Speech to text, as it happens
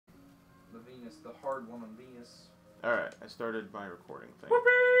Venus, the hard one on Venus. Alright, I started my recording thing.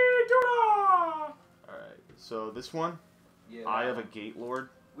 Whoopee-doo-dah! Alright, so this one, Yeah, I have a GateLord.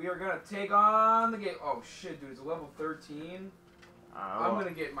 We are gonna take on the gate. Oh shit, dude, it's a level 13. I'm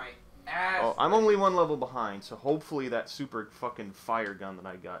gonna get my ass. Oh, I'm only one level behind, so hopefully that super fucking fire gun that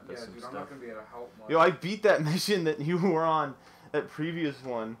I got does yeah, some dude, stuff. I'm not gonna be able to help much. Yo, I beat that mission that you were on, that previous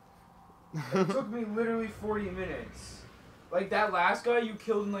one. It took me literally 40 minutes. Like that last guy you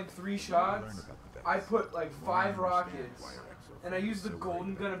killed in like 3 shots, I put like 5 rockets, and I used the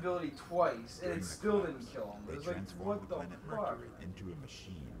golden gun ability twice, and it still didn't kill him. It was like, what the fuck? Into a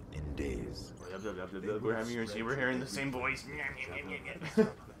machine in days. We're hearing the same voice.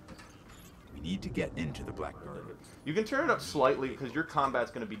 We need to get into the Blackguard. You can turn it up slightly because your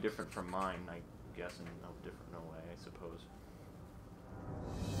combat's going to be different from mine, I guess, in no way, I suppose.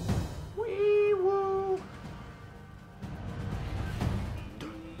 Wee woo!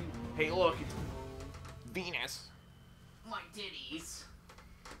 Hey, look, it's Venus. My titties.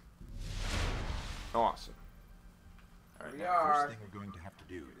 Awesome. Alright, We The are. first thing we're going to have to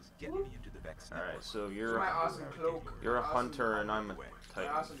do is get me into the Vex network. Alright, so My you're awesome cloak. a hunter and I'm a My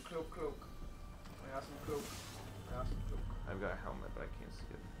titan. awesome cloak. My awesome cloak. My awesome cloak. I've got a helmet, but I can't see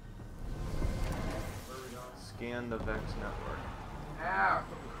it. Where are we going? Scan the Vex network. Ah,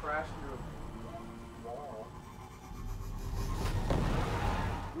 fucking crashed into a wall.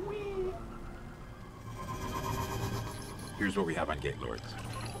 Whee! Here's what we have on GateLords.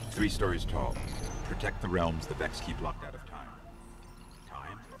 3 stories tall. Protect the realms the Vex keep locked out of time.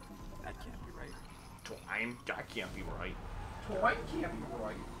 Time? That can't be right. Time? That can't be right. Toy can't be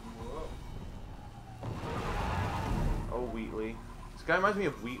right. Whoa. Oh, Wheatley. This guy reminds me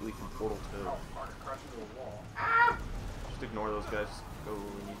of Wheatley from Portal 2. Oh, fuck, I crashed into a wall. Ah! Just ignore those guys. Just go where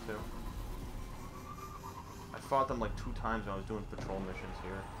we need to. I fought them like 2 times when I was doing patrol missions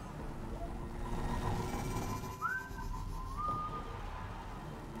here.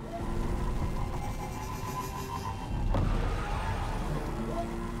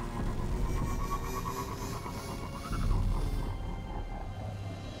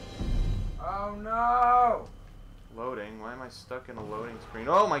 Oh no! Loading? Why am I stuck in a loading screen?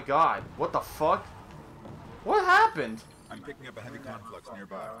 Oh my god! What the fuck? What happened? I'm picking up a heavy conflux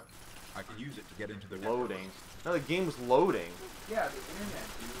nearby. I can use it to get into the Loading. No, the game was loading. Yeah, the internet,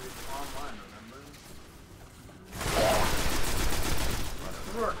 dude. It's online, remember?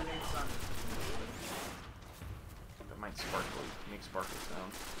 Threw our grenades on. That might sparkle. Make sparkle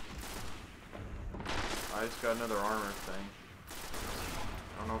sound. I just got another armor thing.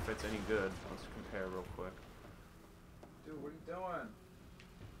 I don't know if it's any good. Let's compare real quick. Dude, what are you doing?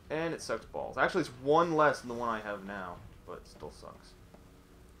 And it sucks balls. Actually, it's 1 less than the one I have now, but it still sucks.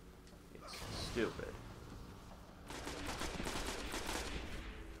 It's stupid.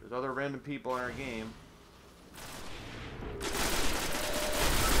 There's other random people in our game.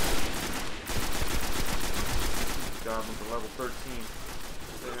 Got them to level 13.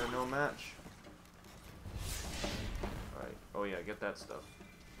 They are no match. Alright. Oh yeah, get that stuff.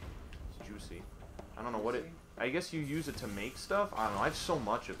 It's juicy. I don't know what it... I guess you use it to make stuff? I don't know. I have so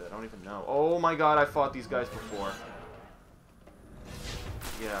much of it. I don't even know. Oh my god, I fought these guys before.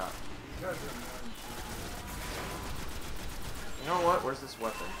 Yeah. You know what? Where's this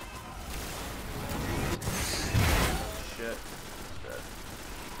weapon? Shit. It's dead.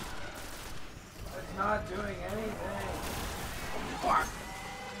 It's not doing anything. Fuck!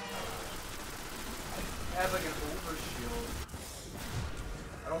 It has like an overshield.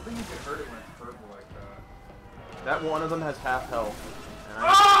 I don't think you can hurt it when it's purple like that. That one of them has half health. And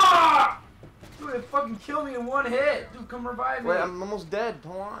Ah! Dude, it fucking killed me in 1 hit. Dude, come revive me. Wait, I'm almost dead.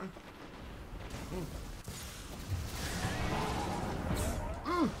 Hold on.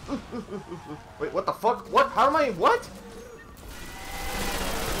 Wait, what the fuck? What? How am I? What?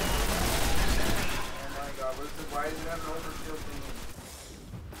 Oh my god, why does it have an overshield thing?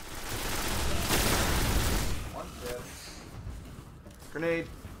 One's dead. Grenade.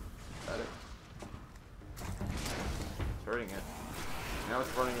 Got it. It's hurting it. Now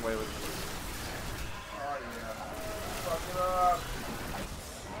it's running away with it. Oh yeah. Fuck it up.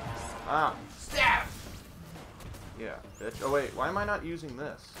 Ah. Stab! Yeah, bitch. Oh wait, why am I not using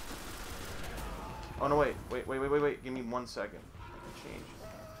this? Oh no, wait. Give me 1 second. I can change.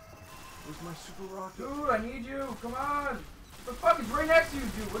 Where's my super rocket? Dude, I need you. Come on. The fuck is right next to you,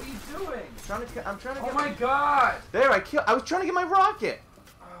 dude. What are you doing? I'm trying to get Oh my god. There, I was trying to get my rocket.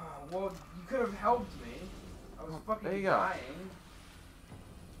 Oh, well, you could have helped me. I was fucking there you go. dying.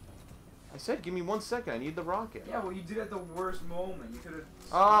 I said, give me 1 second. I need the rocket. Yeah, well, you did it at the worst moment. You could have.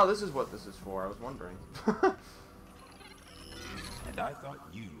 Oh, this is what this is for. I was wondering. And I thought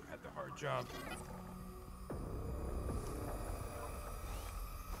you had the hard job.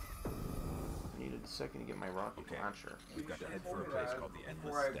 Needed a second to get my rocket launcher. We've got to head for a place called the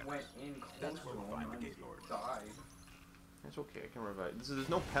Endless Steps. That's where we'll find the GateLord. Died. It's okay, I can revive. There's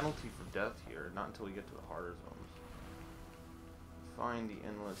no penalty for death here, not until we get to the harder zones. Find the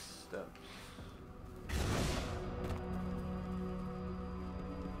Endless Steps.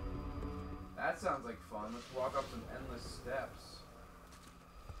 That sounds like fun. Let's walk up some endless steps.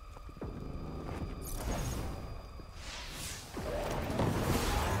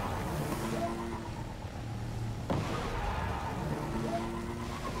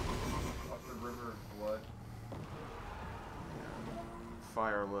 Up the river of blood.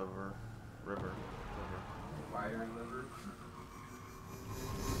 Fire liver. River. Fire liver.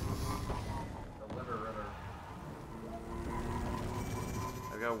 The liver river.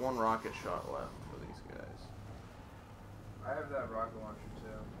 I've got one rocket shot left for these guys. I have that rocket launcher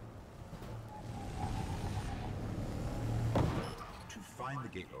too. To find the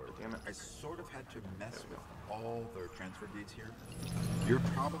GateLord, Damn it. I sort of had to mess with all their transfer gates here. You're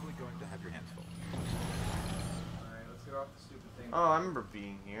probably going to have your hands full. Alright, let's get off the stupid thing. Oh, I remember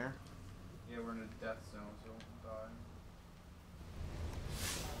being here. Yeah, we're in a death zone, so we'll die.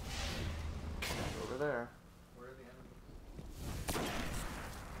 Over there. Where are the enemies?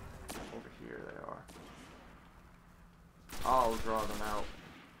 Over here they are. I'll draw them out.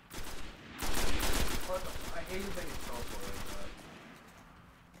 What the, I hate that they can teleport like that.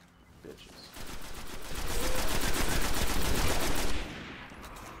 Bitches.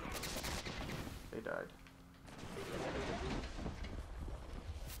 They died.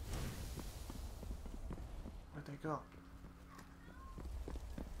 Where'd they go?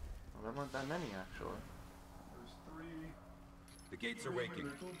 Well, there weren't that many, actually. There's 3 The gates are waking.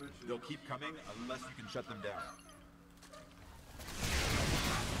 little bitches. They'll keep coming unless you can shut them down.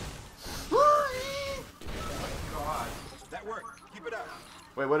 God, That worked. Keep it up.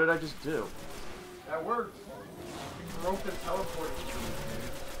 Wait, what did I just do? that worked. You broke the teleport.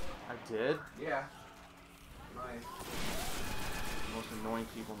 I did? Yeah. Nice. The most annoying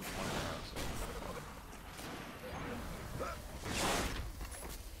people in the planet.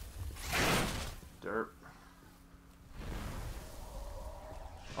 Derp.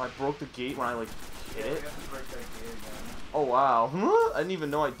 Oh, I broke the gate when I, like, hit Yeah, we it? have to break that gate again. Oh, wow. I didn't even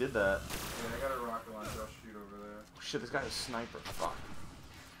know I did that. Yeah, I got a rocket launcher. I'll shoot over there. Shit, this guy's a sniper. Fuck.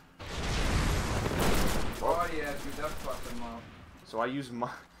 Oh yeah, dude, that fucked him up. So I use my...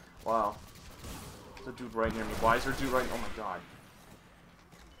 Wow. There's a dude right near me. Why is there a dude right... Oh my god.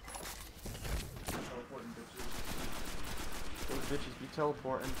 Teleporting bitches. Those bitches be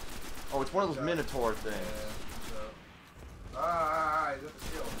teleporting. Oh, it's one of those Minotaur things. Yeah, ah, he's at the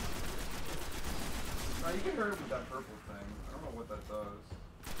shield. No, you can hurt him with that purple thing. I don't know what that does.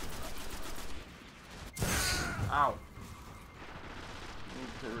 Ow.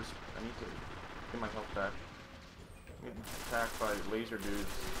 I need to get my health back. I'm getting attacked by laser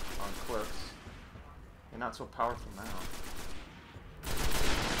dudes on cliffs. They're not so powerful now. I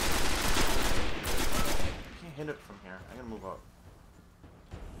can't hit it from here. I gotta move up.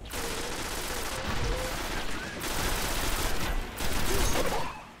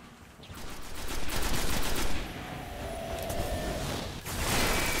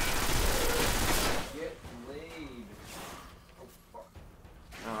 Get laid. Oh fuck.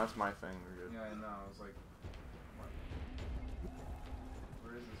 No, that's my thing. We're good. Yeah, I know. I was like, what?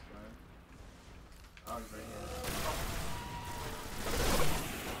 Where is this guy? Oh, he's right here.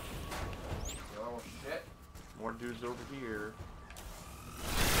 Oh shit. More dudes over here.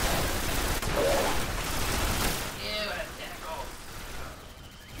 Ew, that tentacle.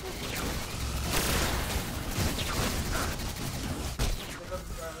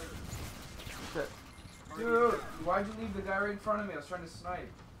 Shit. Dude, why'd you leave the guy right in front of me? I was trying to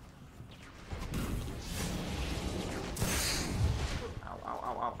snipe. Ow, ow,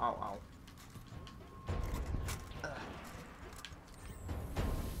 ow, ow, ow, ow.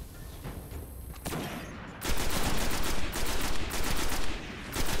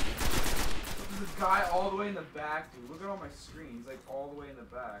 There's a guy all the way in the back, dude. Look at all my screen. He's like all the way in the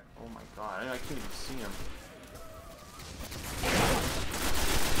back. Oh my god, I can't even see him.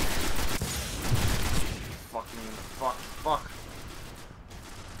 Fuck me in the fuck.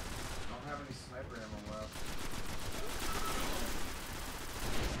 I don't have any sniper ammo left.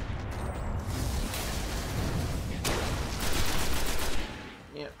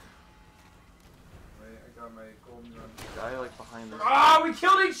 Yep. Wait, I got my golden gun. Guy like behind this. Ah, we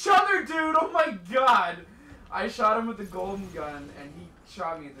killed each other, dude! Oh my god! I shot him with the golden gun, and he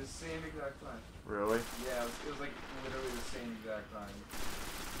shot me at the same exact time. Really? Yeah, it was like literally the same exact time.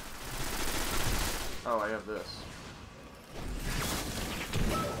 Oh, I have this.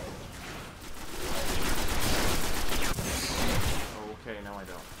 Okay, no I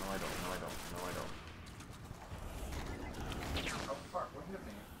don't. No I don't. No I don't. No I don't. Oh fuck, what hit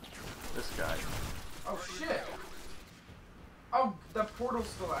me? This guy. Oh shit! Oh, the portal's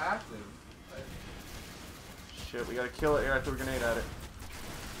still active. Shit, we gotta kill it. Here, I threw a grenade at it.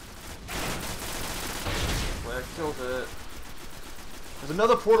 Well, I killed it. There's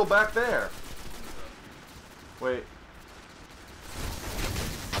another portal back there. Wait.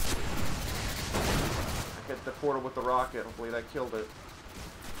 I hit the portal with the rocket. Hopefully that killed it.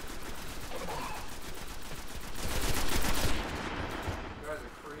 You guys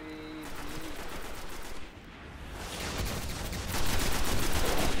are crazy.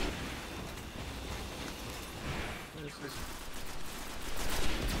 What is this?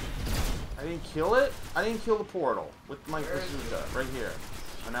 I didn't kill it? I didn't kill the portal with my bazooka. Right here.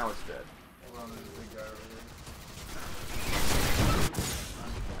 And now it's dead. Hold on, there's a big guy over here.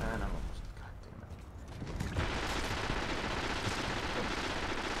 And I'm almost. God damn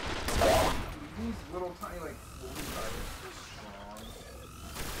it. These little tiny, like, holy guys are so strong.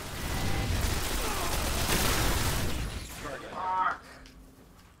 Fuck!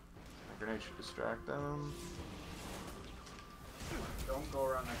 My grenade should distract them. Don't go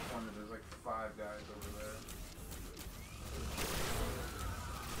around that corner, there's like 5 guys over there.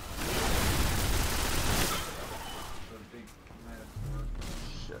 The big mad door.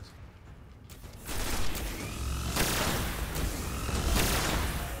 Shit.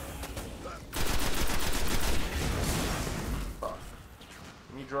 Fuck.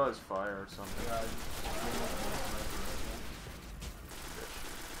 Can you draw his fire or something? Yeah,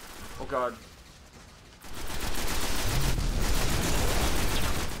 Oh god.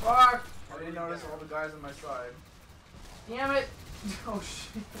 fuck! I didn't notice all the guys on my side. Damn it! Oh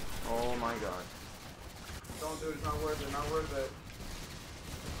shit. Oh my god. Don't do it, it's not worth it, not worth it.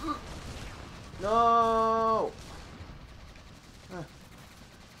 No! Shit,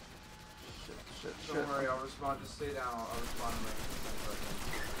 shit, shit. Don't worry, I'll respond, just stay down, I'll respond in like 10 seconds.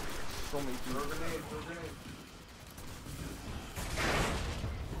 So many Throw a people. grenade, throw a grenade.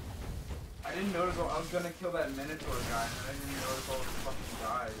 I didn't notice I was gonna kill that Minotaur guy, and I didn't notice all the fucking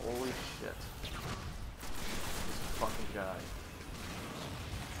guys. Holy shit. This fucking guy.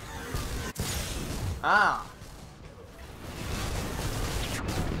 Ah!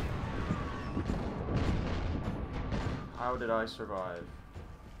 How did I survive?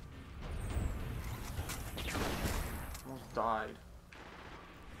 Almost died.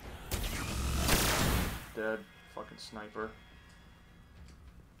 Dead. Fucking sniper.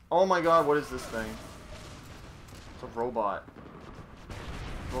 Oh my god, what is this thing? It's a robot.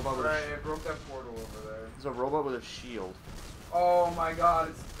 Robot with Right, it broke that portal over there. It's a robot with a shield. Oh my god,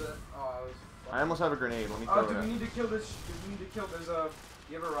 it's the. Oh, it was fucking... I almost have a grenade. Let me Oh, throw do it we at. need to kill this? Do we need to kill? There's a.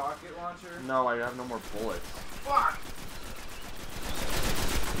 You have a rocket launcher? No, I have no more bullets. Fuck!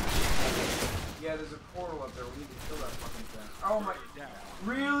 Yeah, there's a portal up there. We need to kill that fucking thing. Oh my.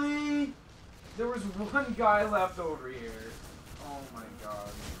 Really? There was one guy left over here. Oh my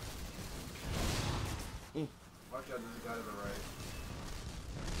god. Watch out, there's a guy to the right.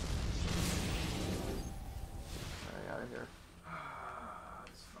 Alright, out of here.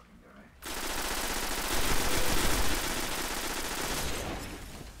 This fucking guy.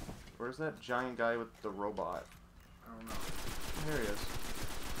 Where's that giant guy with the robot? I don't know. Oh, here he is.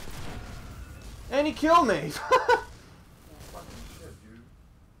 And he killed me! Oh, fucking shit, dude.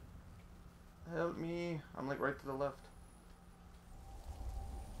 Help me. I'm like right to the left.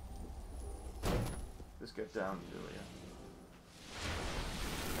 Just get down, Julia.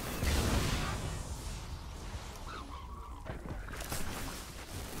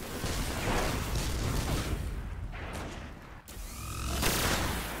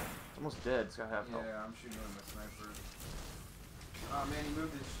 It's almost dead. It's got half health. Yeah, I'm shooting with my sniper. Oh man, he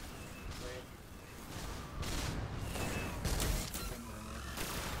moved his. Wait.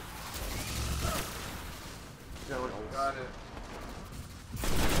 Got it.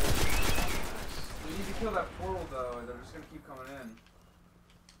 We need to kill that portal though, they're just gonna keep coming in.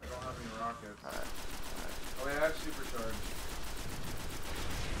 I don't have any rockets. Alright. Oh wait, I have supercharge.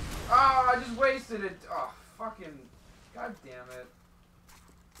 Oh, I just wasted it! Oh, fucking... God damn it.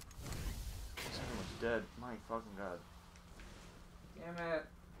 This everyone's dead. My fucking god. Damn it.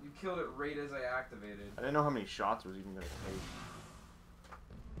 You killed it right as I activated. I didn't know how many shots it was even gonna take.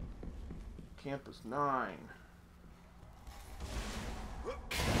 Campus 9.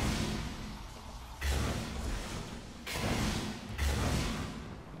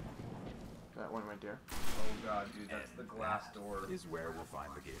 That one dear. Oh god, dude, that's the glass door. Is where we'll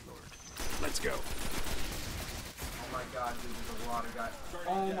find the GateLord. Let's go. Oh my god, dude, there's a lot of guys.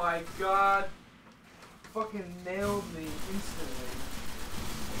 Oh my god! Fucking nailed me instantly.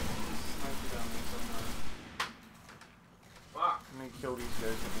 Sniped it on me somewhere. Fuck! I'm gonna kill these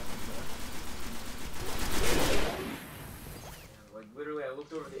guys. Like, literally, I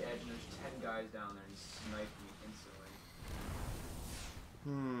looked over the edge and there's 10 guys down there and he sniped me instantly.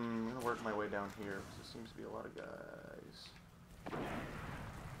 I'm gonna work my way down here because there seems to be a lot of guys.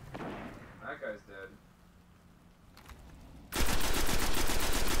 That guy's dead.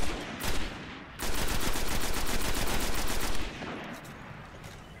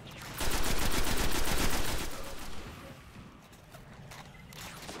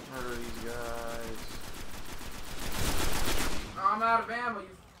 Murder these guys. Oh, I'm out of ammo,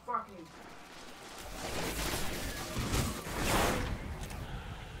 you fucking...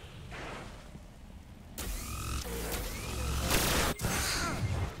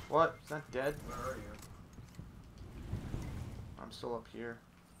 What? Is that dead? Where are you? I'm still up here.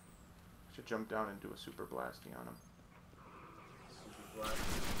 Should jump down and do a super blasty on him. Super black.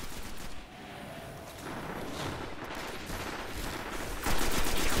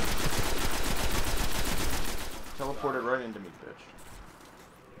 Teleported right into me, bitch.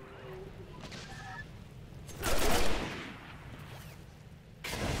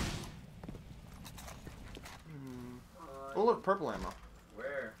 Oh look, purple ammo.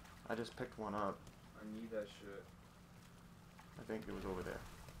 Where? I just picked one up. I need that shit. I think it was over there.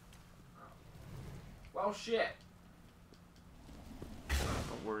 Well, shit!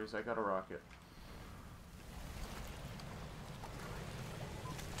 Don't worry, I got a rocket.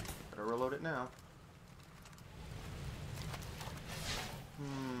 Better reload it now. I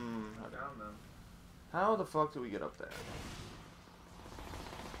found them. How the fuck do we get up there?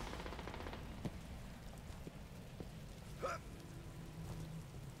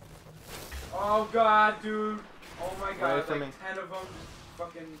 Oh god, dude! Oh my god, Wait for like me. 10 of them just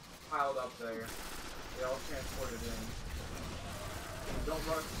fucking piled up there. They all transported in. Don't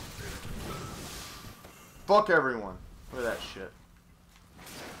run. Fuck everyone. Look at that shit.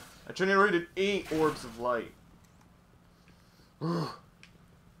 I generated 8 orbs of light.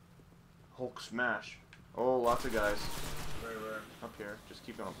 Hulk smash. Oh, lots of guys. Where? Up here. Just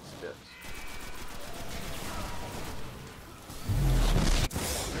keep going up the steps.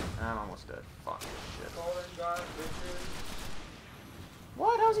 I'm almost dead. Fuck shit. Call in God, bitches.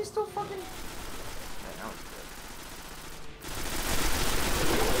 What? How's he still fucking... Okay, now he's dead.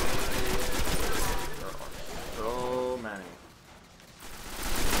 There are so many.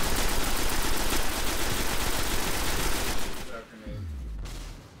 That grenade.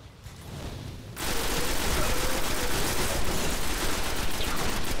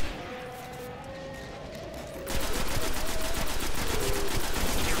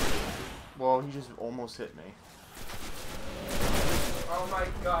 Well, he just almost hit me. Oh my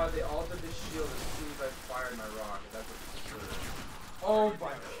god, they altered the shield as soon as I fired my rocket. That's what's true. Oh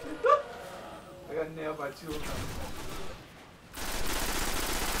my god. I got nailed by 2 of them.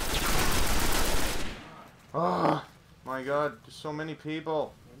 Ah, my god, there's so many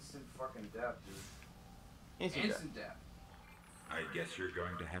people. Instant fucking death, dude. Instant death. Instant death. I guess you're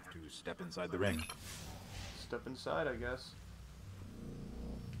going to have to step inside the ring. Step inside, I guess.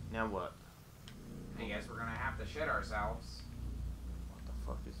 Now what? I guess we're gonna have to shit ourselves. What the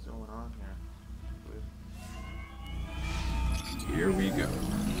fuck is going on here? Here we go.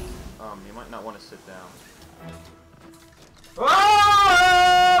 You might not want to sit down.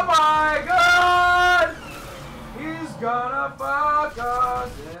 Oh my god! He's gonna fuck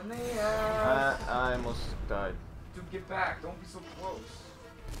us in the ass. I almost died. Dude, get back. Don't be so close.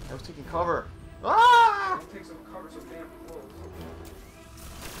 I was taking cover. Ah! Don't take some cover so damn close.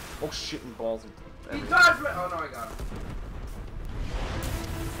 Oh shit and balls. He dodged me! Oh no, I got him.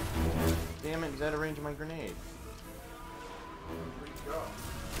 Damn it, he's out of range of my grenade. Where'd he go?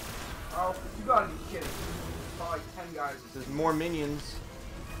 Oh, you gotta be kidding. Saw like 10 guys. There's more minions.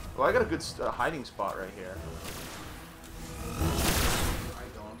 Well, I got a good hiding spot right here. I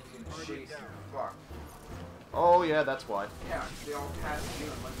don't. I'm getting chased. Fuck. Oh yeah, that's why. Yeah, they all passed you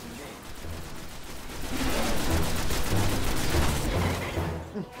and left the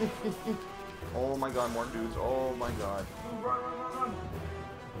game. Oh my god, more dudes. Oh my god. Run.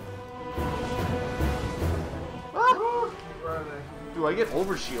 Ah! Where are they? Dude, I get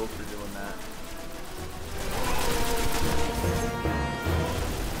overshield for doing that.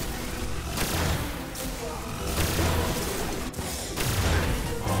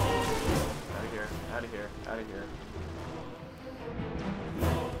 Out of here.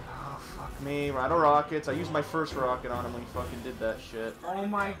 Oh fuck. Me, out of rockets. I used my first rocket on him when he fucking did that shit. Oh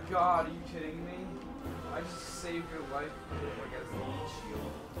my god, are you kidding me? I just saved your life against the heat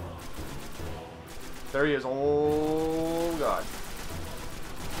shield. There he is. Oh god.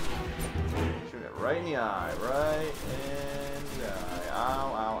 Shoot it right in the eye. Right in the eye.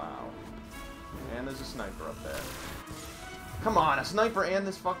 Ow, ow, ow. And there's a sniper up there. Come on, a sniper and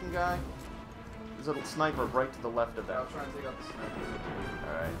this fucking guy? There's a little sniper right to the left of that. I'll try and take out the sniper.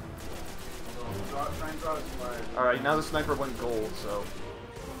 Alright. Try and draw his fire. Alright, now the sniper went gold, so.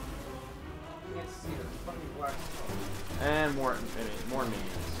 You can't see the fucking black stuff. And more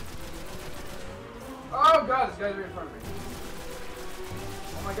minions. Oh god, this guy's right in front of me.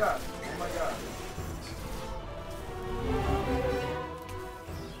 Oh my god. Oh my god.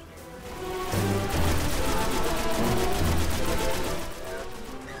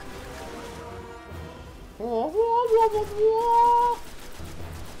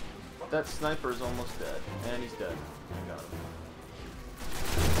 That sniper is almost dead. And he's dead. I got him.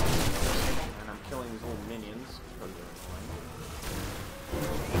 And I'm killing these little minions because they're annoying.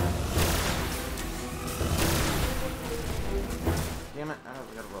 Damn it, I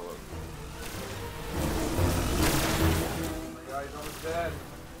gotta reload. Oh my god, he's almost dead.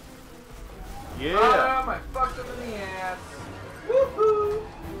 Yeah! Ah, I fucked him in the ass. Woohoo!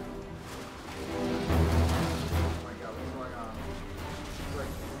 Oh my god, what's going on? It's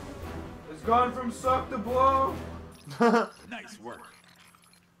like, it's gone from suck to blow. Nice work.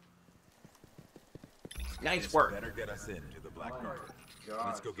 Nice This work. better get us into the Black Oh my Garden. god.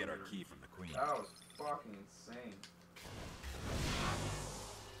 Let's go get our key from the Queen. That was fucking insane.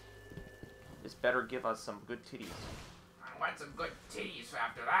 This better give us some good titties. I want some good titties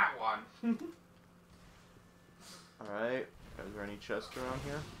after that one. Alright. Is there any chests around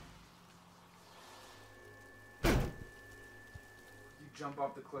here? You jump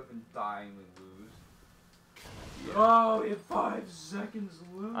off the cliff and die and we lose. Yeah. Oh, we have 5 seconds to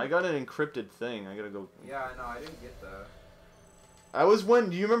lose. I got an encrypted thing. I gotta go. Yeah, I know. I didn't get that. I was when.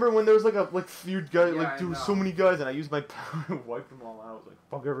 Do you remember when there was like a few guys? Yeah, like there was so many guys, and I used my power to wipe them all out. I was like,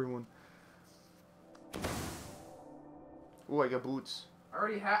 fuck everyone. Ooh, I got boots. I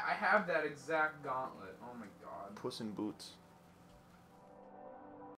already I have that exact gauntlet. Oh my god. Puss in Boots.